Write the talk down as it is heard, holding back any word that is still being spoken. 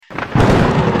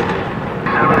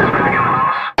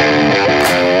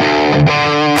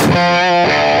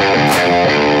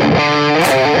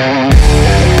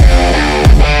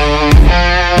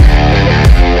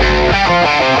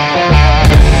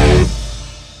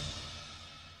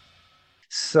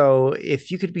So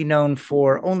if you could be known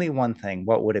for only one thing,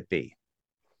 what would it be?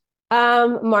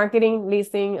 Marketing,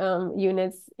 leasing,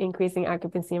 units, increasing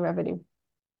occupancy and revenue.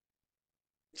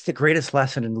 It's the greatest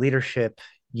lesson in leadership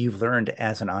you've learned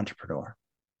as an entrepreneur.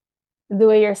 Do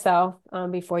it yourself,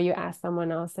 before you ask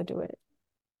someone else to do it.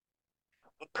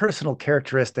 What personal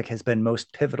characteristic has been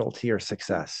most pivotal to your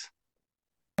success?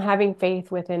 Having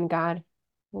faith within God,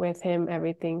 with Him,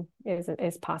 everything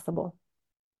is possible.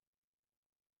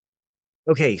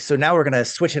 Okay, so now we're going to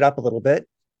switch it up a little bit.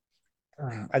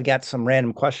 I've got some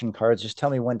random question cards. Just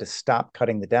tell me when to stop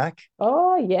cutting the deck.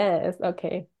 Oh, yes.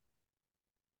 Okay.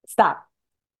 Stop.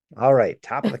 All right,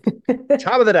 top of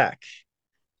the deck.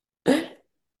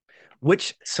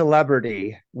 Which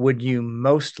celebrity would you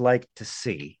most like to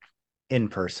see in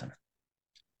person?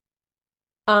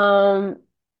 Um,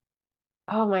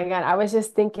 oh my God, I was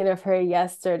just thinking of her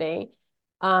yesterday.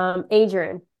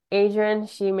 Adrian. Adrian,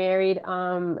 she married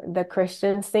the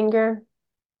Christian singer.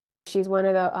 She's one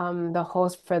of the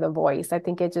hosts for The Voice. I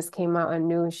think it just came out a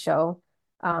new show.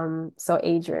 So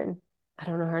Adrian, I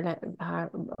don't know her name,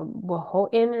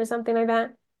 Wahoughton or something like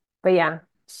that. But yeah,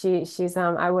 she's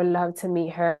I would love to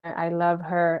meet her. I love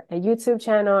her YouTube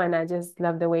channel and I just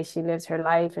love the way she lives her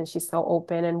life and she's so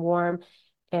open and warm.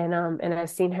 And I've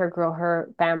seen her grow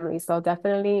her family. So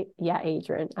definitely, yeah,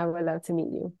 Adrian, I would love to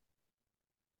meet you.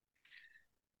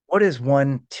 What is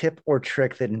one tip or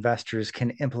trick that investors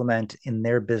can implement in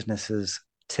their businesses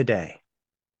today?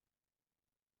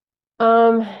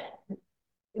 Um,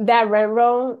 that rent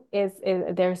roll is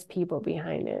there's people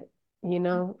behind it. You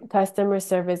know, customer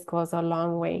service goes a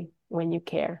long way when you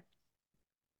care.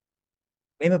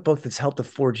 Name a book that's helped to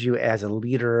forge you as a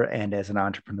leader and as an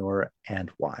entrepreneur,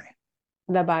 and why.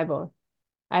 The Bible.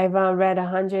 I've read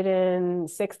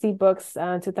 160 books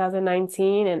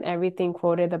 2019 and everything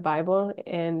quoted the Bible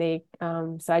and they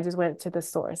so I just went to the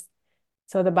source.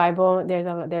 So the Bible,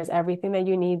 there's everything that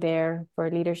you need there for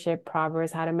leadership,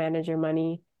 Proverbs, how to manage your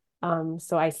money.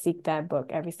 So I seek that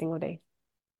book every single day.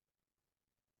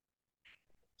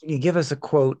 Can you give us a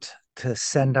quote to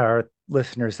send our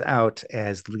listeners out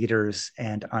as leaders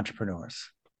and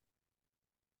entrepreneurs?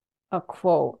 A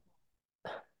quote.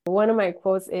 One of my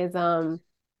quotes is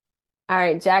all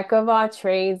right, jack of all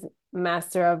trades,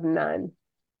 master of none.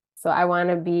 So I want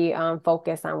to be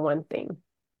focused on one thing.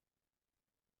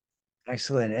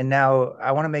 Excellent. And now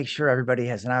I want to make sure everybody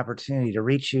has an opportunity to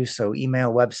reach you. So,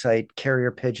 email, website,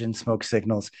 carrier pigeon, smoke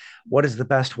signals. What is the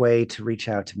best way to reach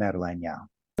out to Madeline Yao?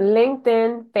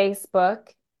 LinkedIn, Facebook.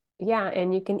 Yeah,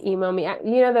 and you can email me.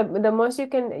 You know, the most you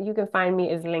can find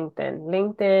me is LinkedIn.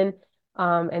 LinkedIn,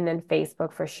 and then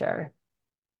Facebook for sure.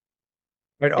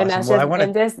 Right. And Awesome. that's Well, I just want to,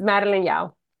 and just Madeline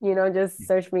Yao. You know, just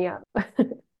search me up. all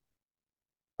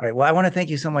right. Well, I want to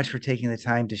thank you so much for taking the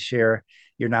time to share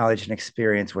your knowledge and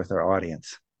experience with our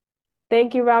audience.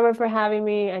 Thank you, Robert, for having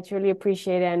me. I truly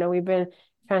appreciate it. I know we've been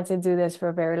trying to do this for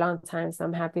a very long time, so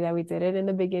I'm happy that we did it in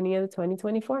the beginning of the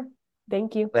 2024.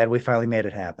 Thank you. Glad we finally made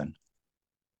it happen.